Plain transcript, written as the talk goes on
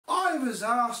was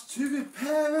asked to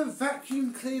repair a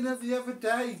vacuum cleaner the other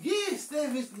day. Yes,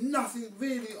 there is nothing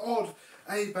really odd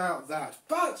about that.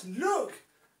 But look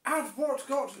at what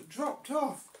got dropped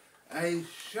off. A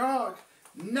Shark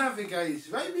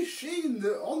Navigator, a machine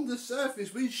that on the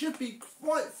surface we should be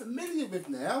quite familiar with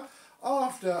now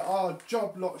after our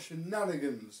job lot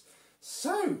shenanigans.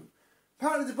 So,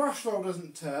 apparently the brush roll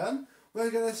doesn't turn.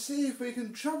 We're going to see if we can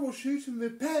troubleshoot and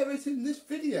repair it in this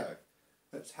video.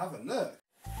 Let's have a look.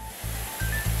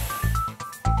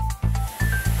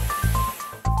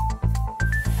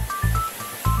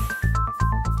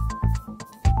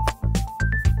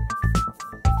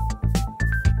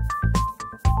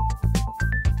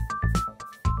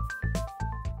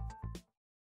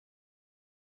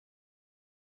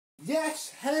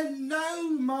 Yes, hello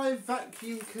my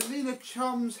vacuum cleaner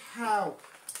chums, how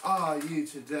are you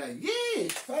today?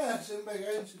 Yes, first thing we're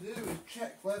going to do is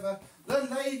check whether the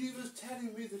lady was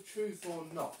telling me the truth or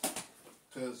not,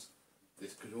 because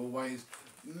this could always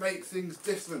make things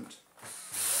different.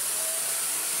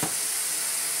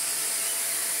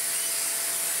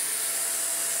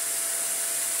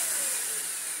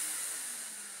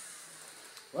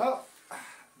 Well,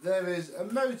 there is a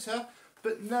motor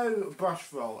but no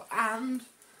brush roll, and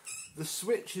the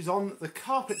switch is on the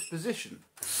carpet position.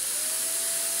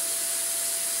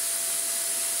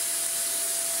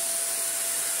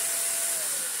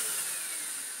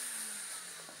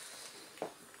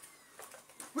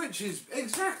 Which is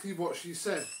exactly what she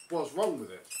said was wrong with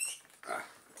it.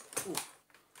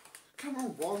 Come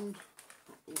on, wand.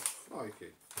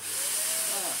 Crikey.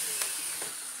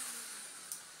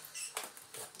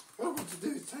 What I want to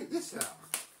do is take this out.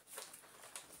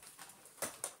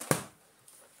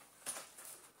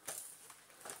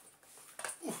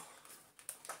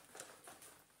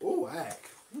 Oh heck,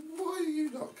 why are you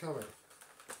not coming?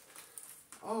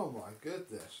 Oh my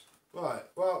goodness. Right,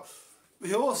 well,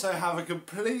 we also have a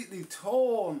completely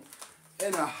torn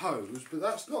inner hose, but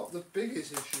that's not the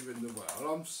biggest issue in the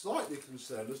world. I'm slightly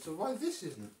concerned as to why this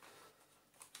isn't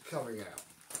coming out.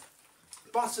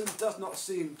 The button does not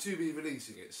seem to be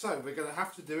releasing it, so we're going to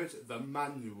have to do it the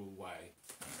manual way.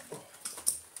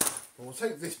 We'll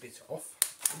take this bit off.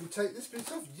 Can we take this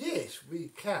bit off? Yes, we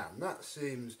can. That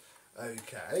seems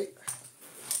okay.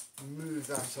 Move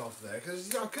that off there,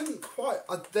 because I couldn't quite,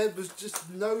 there was just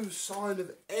no sign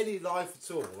of any life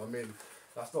at all. I mean,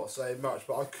 that's not saying much,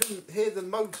 but I couldn't hear the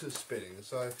motor spinning,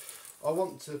 so I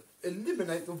want to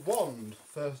eliminate the wand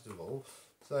first of all.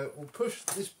 So we'll push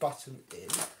this button in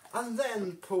and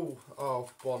then pull our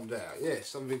wand out. Yes,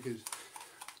 something is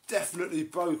definitely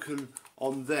broken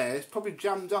on there. It's probably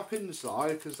jammed up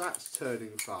inside because that's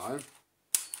turning fine.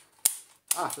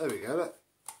 Ah, there we go. Look.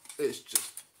 It's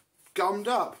just gummed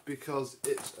up because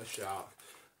it's a Shark,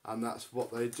 and that's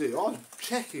what they do. What I was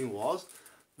checking was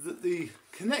that the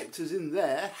connectors in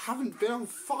there haven't been on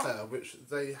fire, which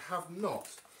they have not.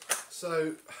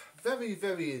 So very,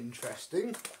 very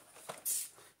interesting.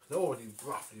 I can already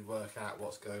roughly work out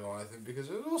what's going on, I think, because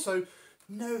there's also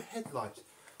no headlight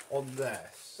on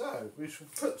there. So we shall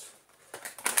put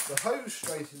the hose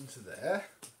straight into there.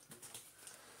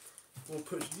 We'll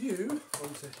put you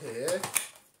onto here.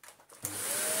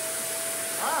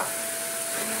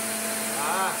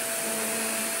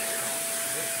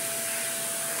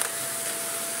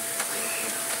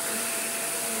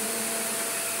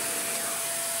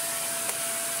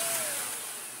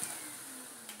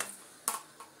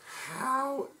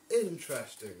 How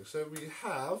interesting. So we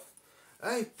have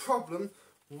a problem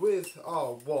with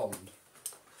our wand,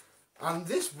 and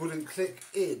this wouldn't click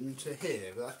into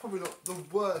here, but that's probably not the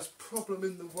worst problem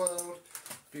in the world,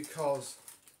 because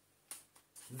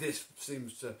this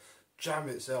seems to jam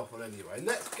itself on anyway.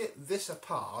 Let's get this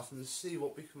apart and see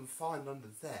what we can find under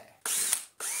there.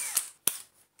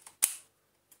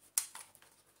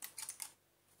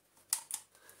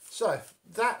 So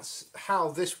that's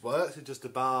how this works. It's just a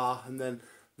bar and then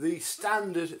the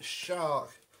standard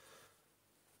Shark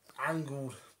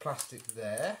angled plastic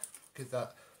there. Give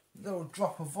that little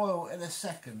drop of oil in a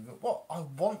second. But what I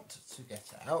want to get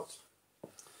out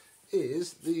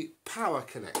is the power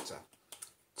connector.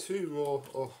 Two more,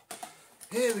 oh,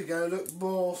 here we go, look,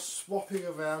 more swapping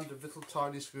around of little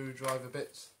tiny screwdriver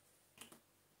bits.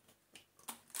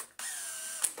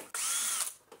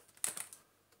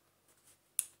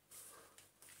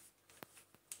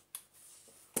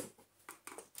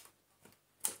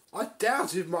 I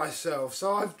doubted myself,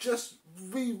 so I've just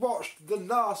re-watched the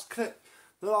last clip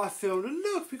that I filmed, and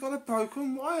look, we've got a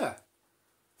broken wire.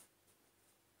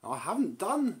 I haven't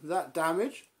done that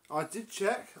damage. I did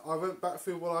check, I went back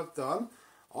through what I've done.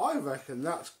 I reckon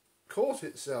that's caught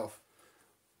itself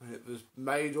when it was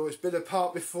made, or it's been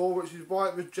apart before, which is why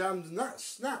it was jammed, and that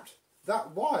snapped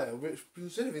that wire, which,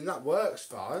 considering that works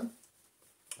fine,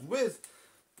 with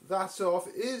that off,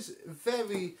 is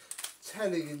very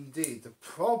telling indeed. The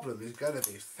problem is going to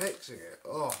be fixing it.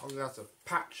 Oh, I'm going to have to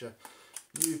patch a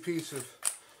new piece of,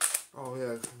 oh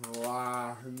yeah,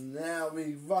 wow, and now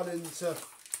we run into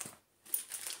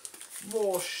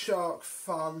more shark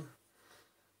fun.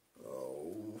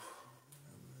 Oh,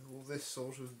 all this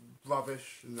sort of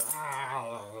rubbish, and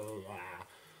I've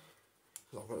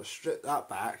got to strip that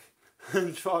back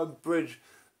and try and bridge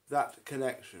that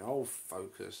connection. Oh,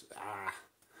 focus.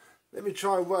 Let me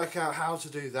try and work out how to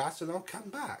do that, and I'll come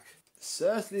back.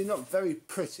 Certainly not very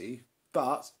pretty,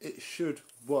 but it should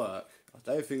work. I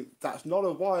don't think that's not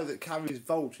a wire that carries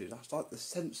voltage. That's like the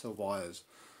sensor wires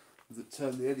that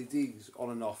turn the LEDs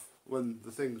on and off when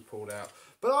the thing's pulled out.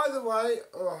 But either way,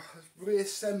 let's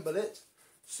reassemble it,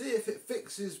 see if it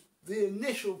fixes the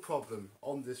initial problem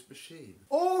on this machine.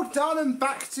 All done and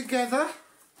back together.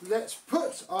 Let's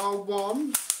put our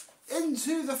wand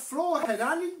into the floor head,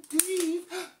 and indeed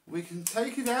we can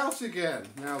take it out again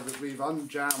now that we've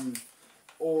unjammed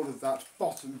all of that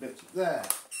bottom bit there.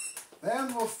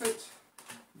 Then we'll fit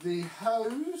the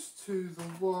hose to the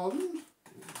wand.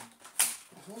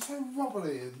 It's also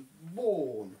wobbly and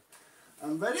worn.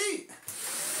 And ready?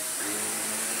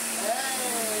 Hey!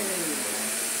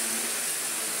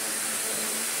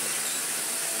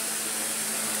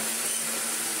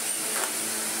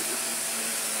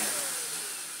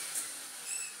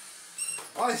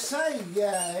 I say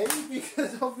yay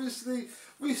because obviously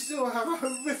we still have a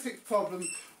horrific problem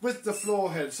with the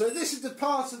floor head. So this is the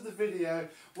part of the video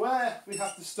where we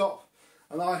have to stop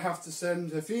and I have to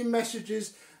send a few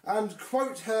messages and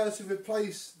quote her to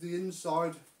replace the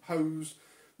inside hose,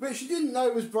 which she didn't know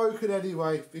was broken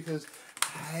anyway, because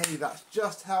hey, that's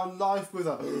just how life with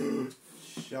a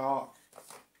shark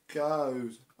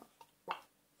goes.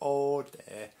 Oh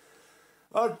dear.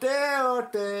 Oh dear, oh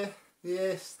dear.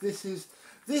 Yes, this is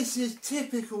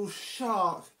typical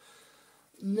shark-ness.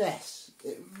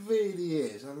 It really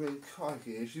is. I mean,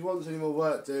 crikey, if she wants any more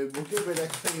work doing, we'll give it a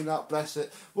clean up, bless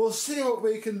it. We'll see what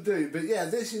we can do. But yeah,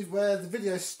 this is where the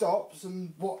video stops,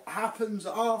 and what happens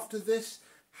after this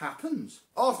happens.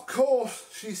 Of course,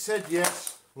 she said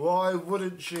yes. Why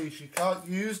wouldn't she? She can't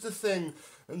use the thing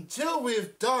until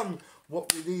we've done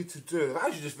what we need to do. I've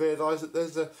actually just realised that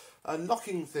there's a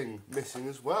locking thing missing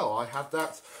as well. I had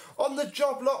that on the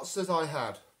job lots that I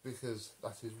had, because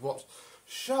that is what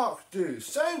shark do.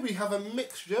 So we have a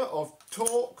mixture of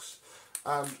Torx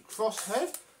and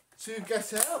crosshead to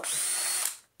get out.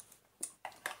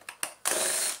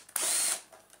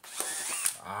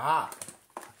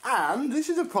 And this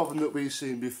is a problem that we've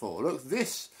seen before. Look,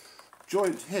 this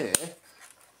joint here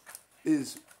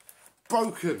is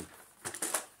broken,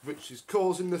 which is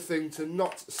causing the thing to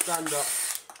not stand up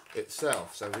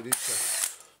itself. So we need to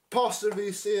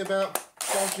possibly see about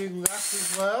dodging that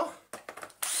as well.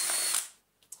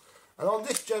 And on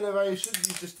this generation,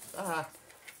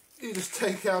 you just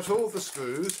take out all the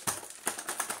screws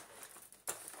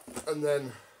and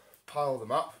then pile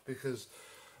them up, because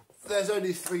there's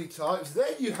only 3 types.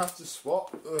 Then you have to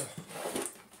swap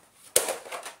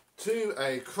to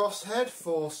a crosshead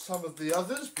for some of the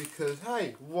others, because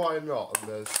hey, why not? And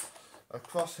there's a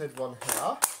crosshead one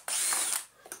here.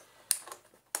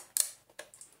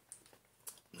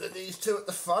 Then these 2 at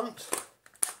the front.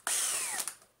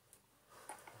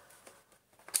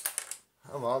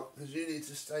 Come on, because you need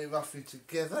to stay roughly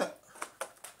together.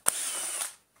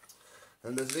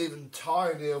 And there's an even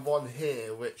tinier one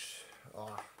here, which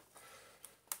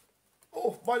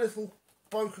my little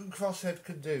broken crosshead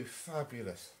can do.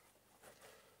 Fabulous.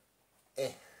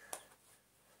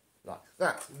 Like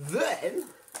that. Then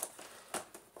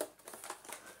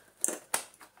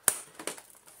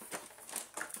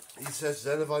he says,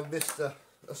 then have I missed a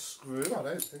screw? I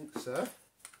don't think so.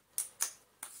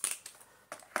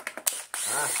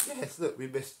 Yes, look, we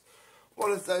missed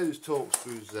one of those Torx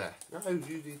screws there. No,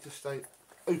 you need to stay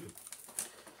open.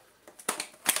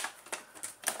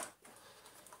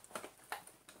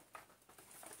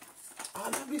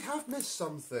 And then we have missed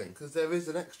something, because there is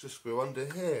an extra screw under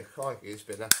here. Crikey, it's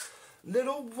been a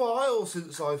little while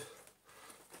since I've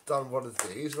done one of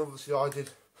these, and obviously I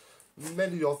did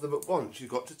many of them at once.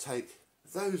 You've got to take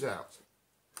those out.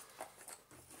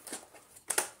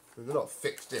 And they're not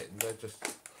fixed in, they're just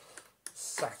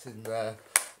sat in there,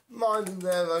 minding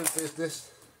their own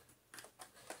business.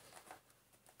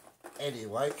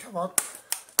 Anyway, come on.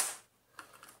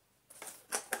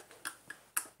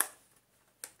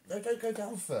 No, don't go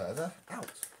down further.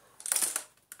 Out.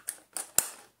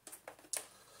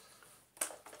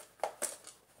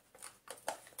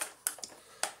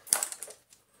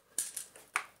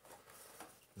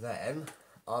 Then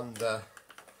under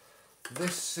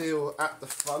this seal at the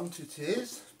front it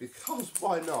is, because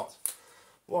why not?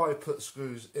 Why put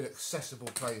screws in accessible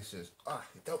places?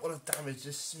 You don't want to damage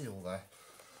this seal there.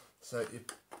 So you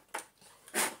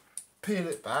peel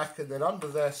it back, and then under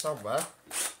there somewhere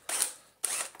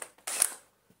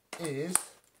is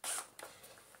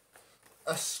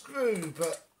a screw,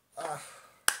 but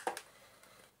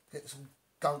it's all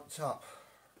gunked up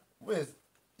with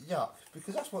yuck,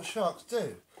 because that's what sharks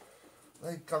do.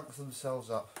 They gunk themselves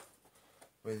up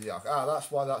with yuck.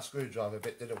 That's why that screwdriver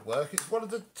bit didn't work. It's one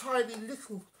of the tiny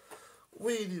little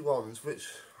weedy ones which,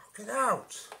 get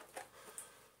out,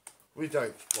 we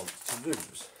don't want to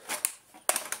lose.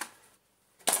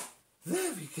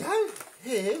 There we go.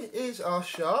 Here is our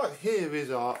shark. Here is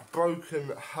our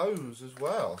broken hose as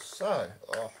well. So,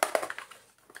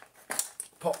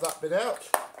 pop that bit out.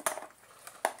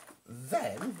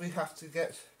 Then we have to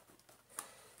get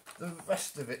the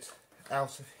rest of it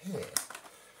out of here,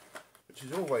 which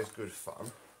is always good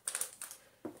fun.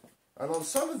 And on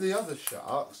some of the other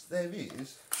sharks,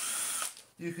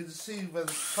 you can see where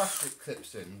the plastic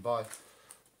clips in by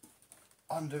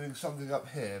undoing something up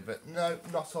here, but no,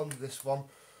 not on this one.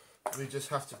 We just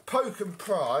have to poke and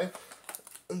pry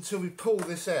until we pull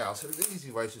this out. So the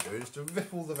easy way to do it is to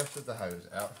rip all the rest of the hose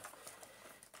out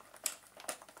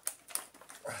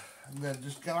and then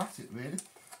just go at it really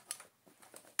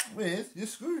with your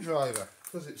screwdriver,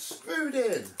 because it's screwed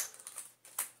in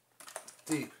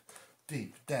deep,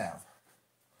 deep down.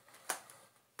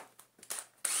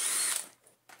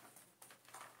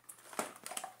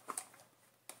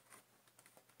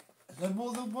 Is there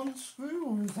more than one screw,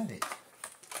 or is that it?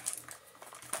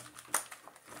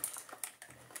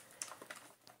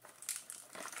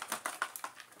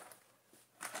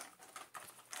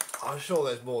 I'm sure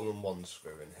there's more than one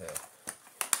screw in here.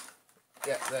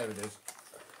 Yeah, there it is.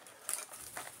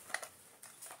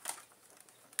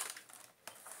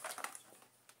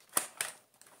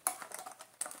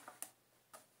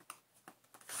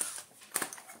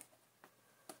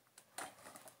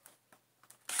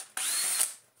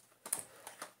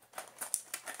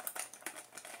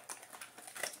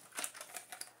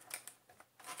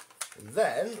 And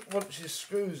then, once your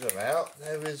screws are out,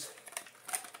 there is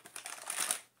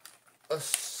a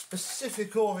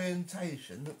specific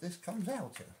orientation that this comes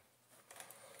out in.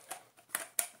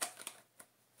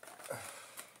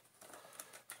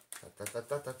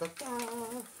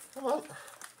 Come on.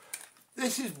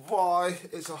 This is why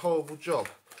it's a horrible job,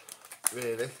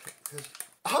 really, because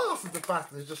half of the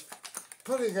battle is just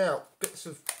putting out bits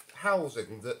of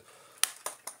housing that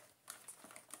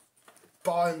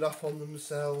bind up on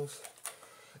themselves.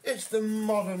 It's the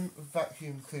modern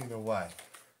vacuum cleaner way.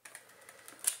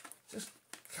 Just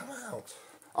come out.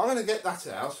 I'm going to get that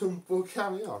out and we'll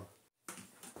carry on.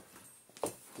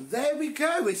 There we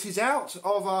go, it is out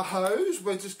of our hose.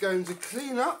 We're just going to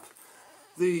clean up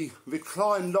the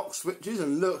recline lock switches,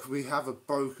 and look, we have a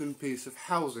broken piece of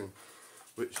housing,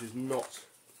 which is not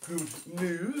good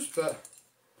news, but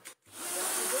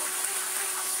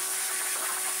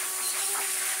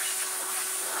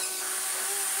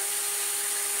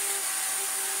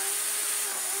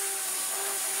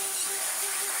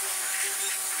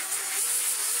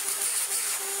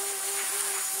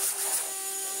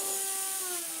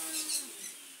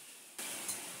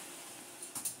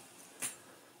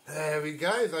there we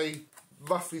go, they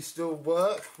roughly still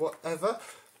work, whatever,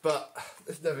 but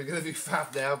it's never going to be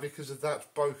fab now because of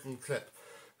that broken clip.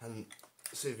 And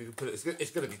see if we can put it,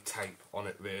 it's going to be tape on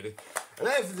it really, and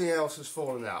everything else has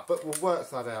fallen out, but we'll work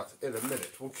that out in a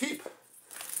minute. We'll keep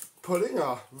pulling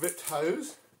our ripped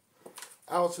hose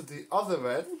out of the other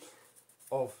end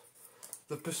of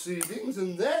the proceedings,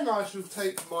 and then I shall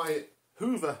take my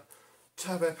Hoover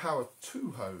Turbo Power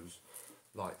 2 hose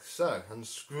like so, and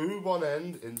screw one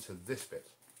end into this bit.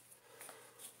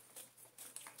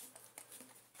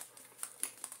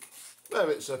 Well,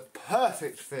 it's a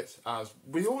perfect fit, as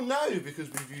we all know, because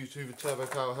we've used Hoover Turbo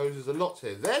Power hoses a lot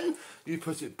here. Then you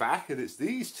put it back, and it's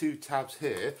these two tabs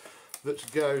here that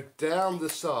go down the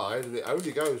side, and it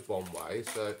only goes one way,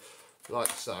 so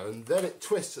like so, and then it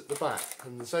twists at the back,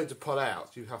 and the same to pull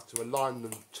out, you have to align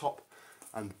them top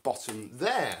and bottom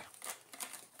there.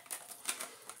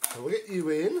 So we'll get you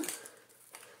in,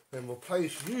 then we'll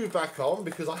place you back on,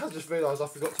 because I have just realised I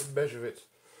forgot to measure it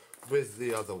with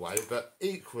the other way, but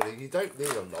equally you don't need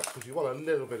a lot because you want a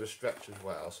little bit of stretch as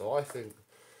well. So I think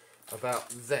about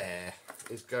there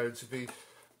is going to be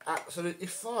absolutely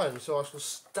fine. So I shall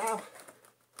stab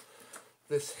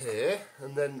this here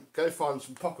and then go find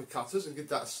some popper cutters and give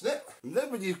that a snip. And then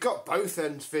when you've got both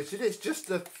ends fitted, it's just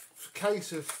a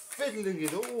case of fiddling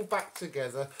it all back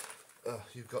together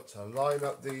you've got to line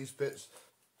up these bits,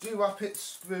 do up its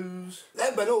screws.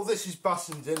 Then when all this is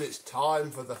buttoned in, it's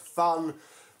time for the fun.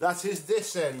 That is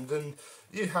this end, and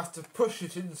you have to push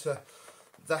it into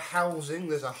the housing.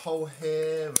 There's a hole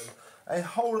here and a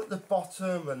hole at the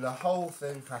bottom, and the whole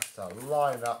thing has to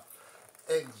line up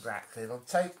exactly. It'll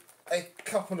take a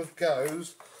couple of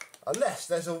goes, unless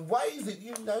there's a way that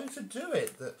you know to do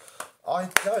it that I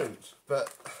don't,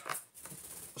 but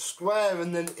square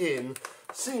and then in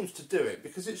seems to do it,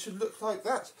 because it should look like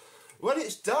that when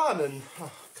it's done. And I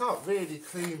can't really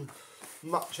clean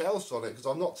much else on it because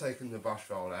I'm not taking the brush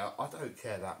roll out. I don't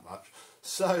care that much.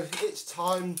 So it's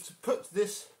time to put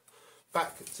this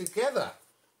back together,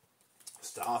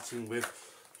 starting with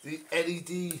the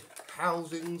LED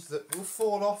housings that will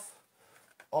fall off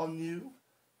on you,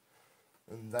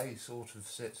 and they sort of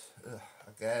sit,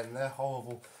 again, they're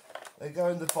horrible. They go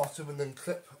in the bottom and then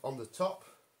clip on the top.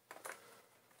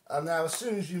 And now as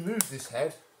soon as you move this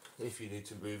head, if you need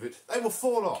to move it, they will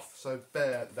fall off, so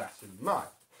bear that in mind.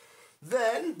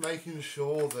 Then making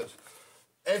sure that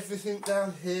everything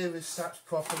down here is sat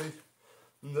properly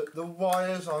and that the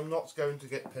wires are not going to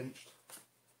get pinched.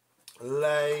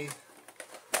 Lay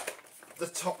the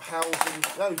top housing,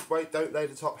 no wait, don't lay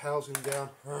the top housing down.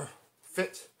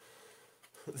 Fit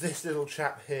this little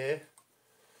chap here,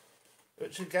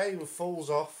 which again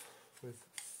falls off with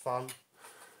fun.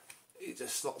 It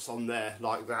just slots on there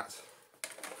like that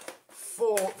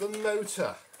for the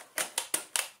motor.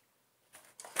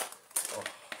 Oh,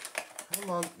 come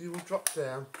on, you will drop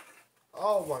down.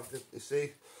 Oh my goodness,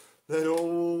 see? Then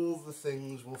all the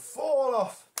things will fall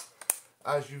off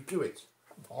as you do it.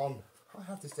 Come on, I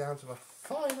have this down to a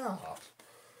fine art.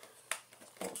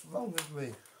 What's wrong with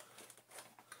me?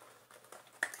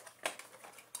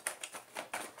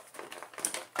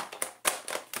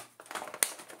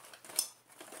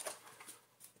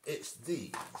 It's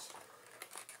these.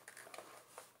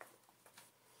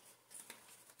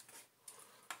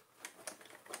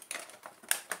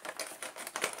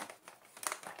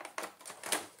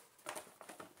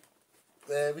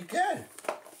 There we go.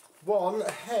 One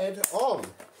head on.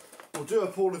 We'll do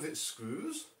up all of its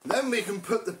screws. Then we can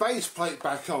put the base plate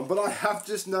back on, but I have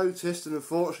just noticed, and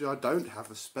unfortunately I don't have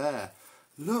a spare.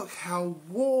 Look how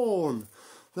worn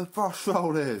the brush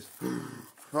roll is.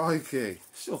 Crikey.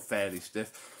 Still fairly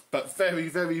stiff, but very,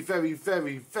 very, very,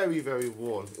 very, very, very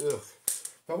worn. Ugh.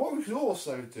 But what we can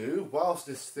also do, whilst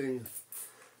this thing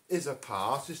is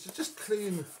apart, is to just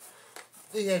clean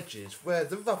the edges where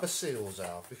the rubber seals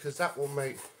are, because that will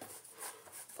make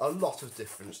a lot of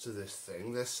difference to this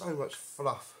thing. There's so much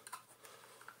fluff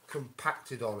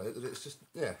compacted on it that it's just,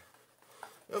 yeah,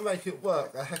 it'll make it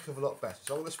work a heck of a lot better.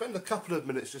 So I'm going to spend a couple of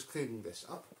minutes just cleaning this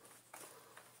up.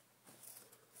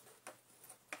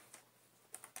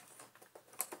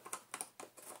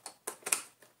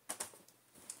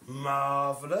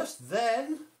 Marvellous.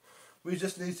 Then we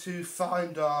just need to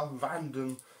find our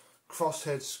random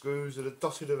crosshead screws that are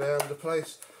dotted around the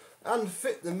place and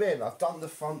fit them in. I've done the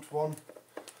front one.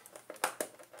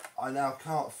 I now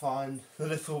can't find the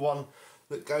little one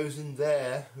that goes in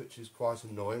there, which is quite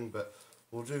annoying, but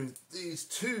we'll do these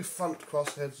two front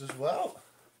crossheads as well.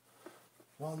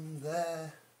 One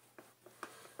there.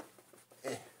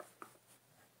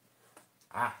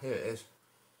 Ah, here it is.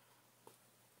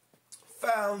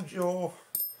 Found your...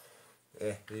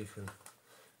 Yeah, you can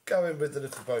go in with the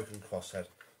little broken crosshead,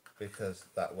 because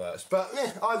that works. But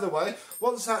yeah, either way,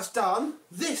 once that's done,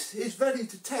 this is ready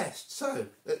to test. So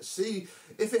let's see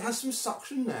if it has some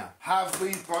suction now. Have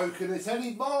we broken it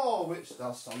any more? Which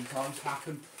does sometimes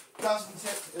happen, doesn't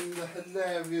it? In the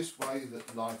hilarious way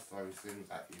that life throws things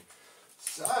at you.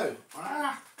 So,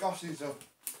 gosh, these are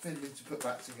fiddly to put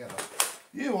back together.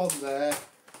 You on there,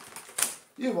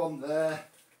 you on there,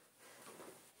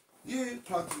 you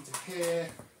plug into here,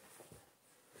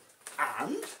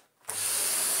 and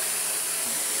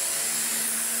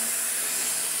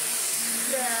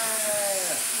yeah!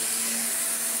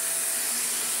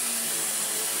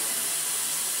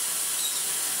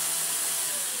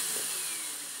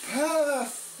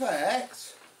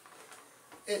 Perfect!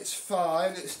 It's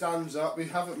fine, it stands up. We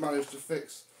haven't managed to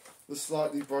fix the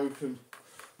slightly broken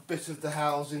bit of the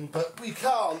housing, but we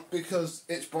can't because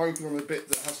it's broken on a bit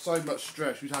that has so much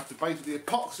stress. You'd have to basically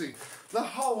epoxy the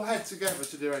whole head together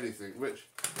to do anything, which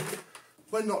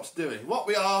we're not doing. What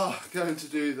we are going to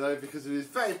do though, because it is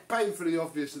very painfully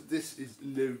obvious that this is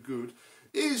no good,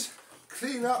 is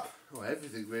clean up, well,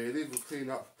 everything really. We'll clean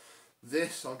up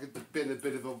this. I'll give the bin a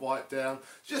bit of a wipe down,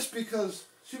 just because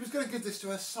she was going to give this to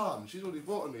her son. She's already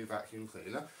bought a new vacuum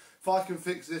cleaner. If I can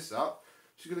fix this up,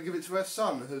 she's going to give it to her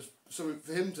son, who's something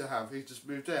for him to have. He's just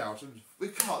moved out, and we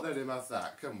can't let him have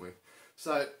that, can we?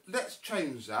 So let's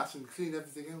change that and clean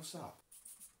everything else up.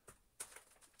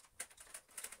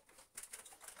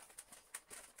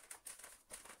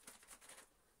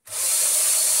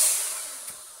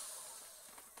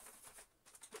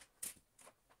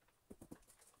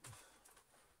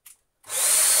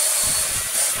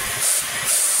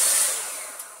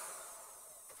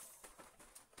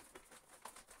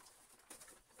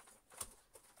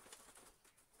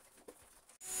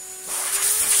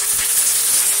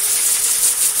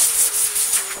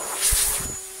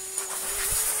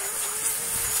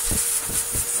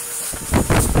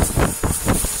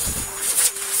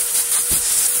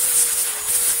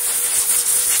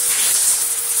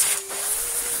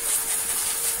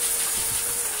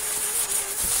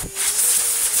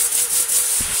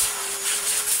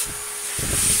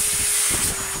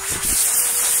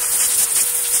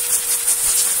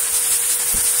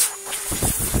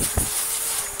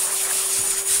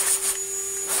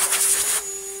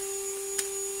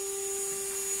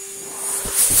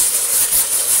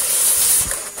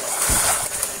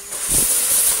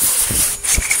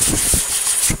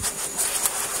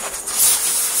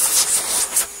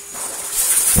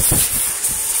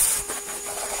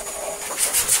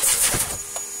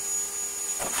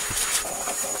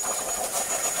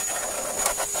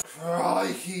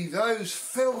 Crikey, those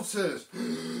filters!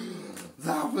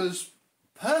 That was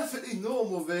perfectly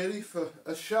normal really for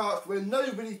a shark where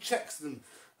nobody checks them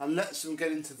and lets them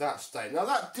get into that state. Now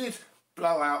that did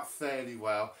blow out fairly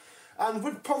well and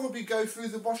would probably go through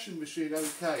the washing machine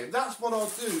okay. And that's what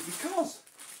I'll do, because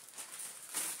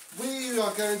we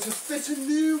are going to fit a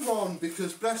new one,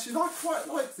 because bless you, I quite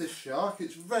like this shark.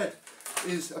 Its red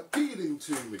is appealing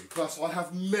to me. Plus I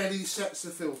have many sets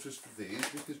of filters for these,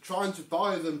 because trying to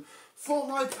buy them for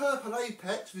my purple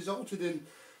apex resulted in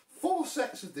 4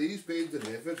 sets of these being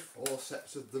delivered, 4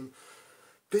 sets of them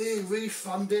being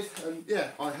refunded, and yeah,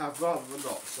 I have rather than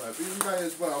not, so we may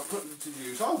as well put them to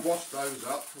use. I'll wash those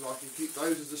up and I can keep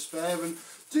those as a spare and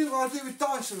do what I do with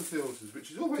Dyson filters,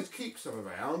 which is always keep some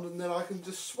around and then I can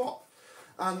just swap.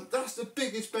 And that's the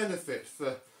biggest benefit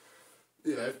for,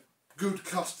 you know, good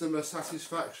customer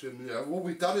satisfaction. You know, what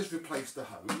we've done is replace the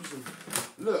hose, and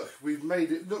look, we've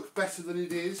made it look better than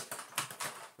it is,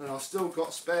 and I've still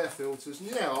got spare filters, and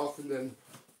yeah, I can then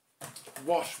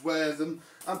wash, wear them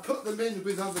and put them in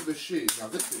with other machines. Now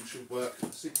this thing should work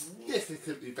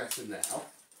significantly better now.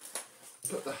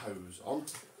 Put the hose on.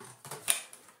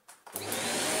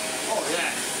 Oh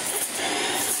yeah!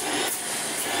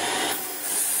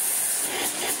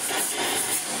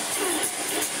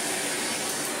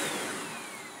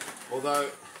 Although,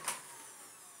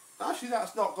 actually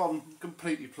that's not gone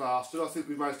completely plastered. I think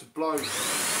we managed to blow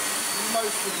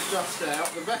most of the dust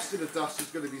out. The rest of the dust is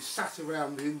going to be sat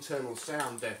around the internal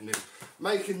sound deadening,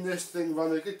 making this thing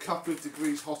run a good couple of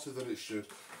degrees hotter than it should.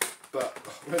 But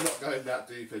we're not going that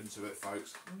deep into it,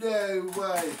 folks. No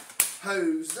way!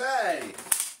 Jose!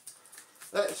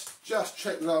 Let's just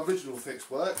check that our original fix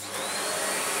works.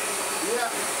 Yeah.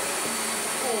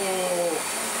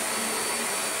 Oh.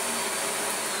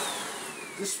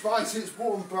 Despite its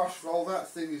warm brush roll, that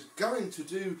thing is going to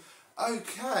do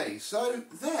okay. So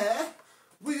there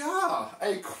we are.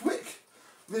 A quick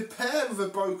repair of a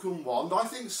broken wand. I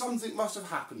think something must have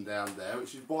happened down there,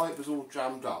 which is why it was all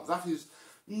jammed up. That is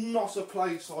not a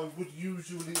place I would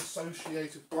usually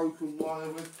associate a broken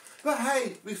wire with. But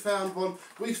hey, we found one,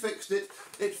 we fixed it,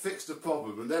 it fixed the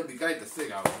problem, and then we gave the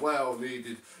thing a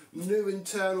well-needed new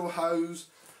internal hose,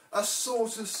 a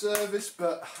sort of service,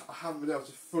 but I haven't been able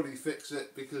to fully fix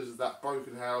it because of that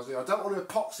broken housing. I don't want to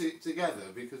epoxy it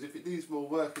together, because if it needs more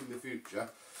work in the future,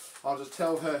 I'll just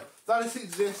tell her that it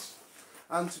exists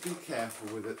and to be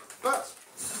careful with it. But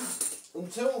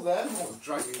until then, I'm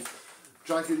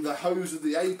dragging the hose of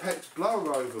the Apex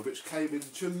blower over, which came in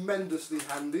tremendously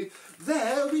handy.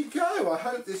 There we go. I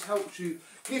hope this helps you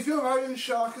give your own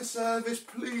shark a service.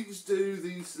 Please do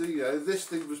these. This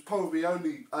thing was probably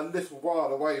only a little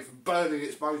while away from burning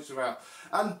its motor out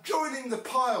and joining the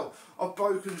pile of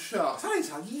broken sharks. And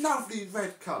it's a lovely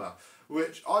red colour,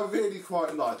 which I really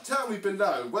quite like. Tell me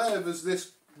below, where was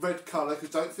this red colour? Because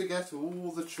don't forget,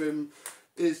 all the trim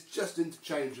is just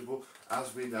interchangeable,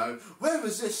 as we know. Where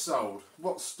was this sold?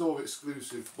 What store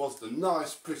exclusive was the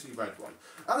nice pretty red one?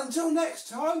 And until next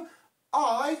time,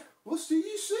 I will see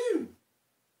you soon.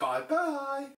 Bye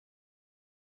bye.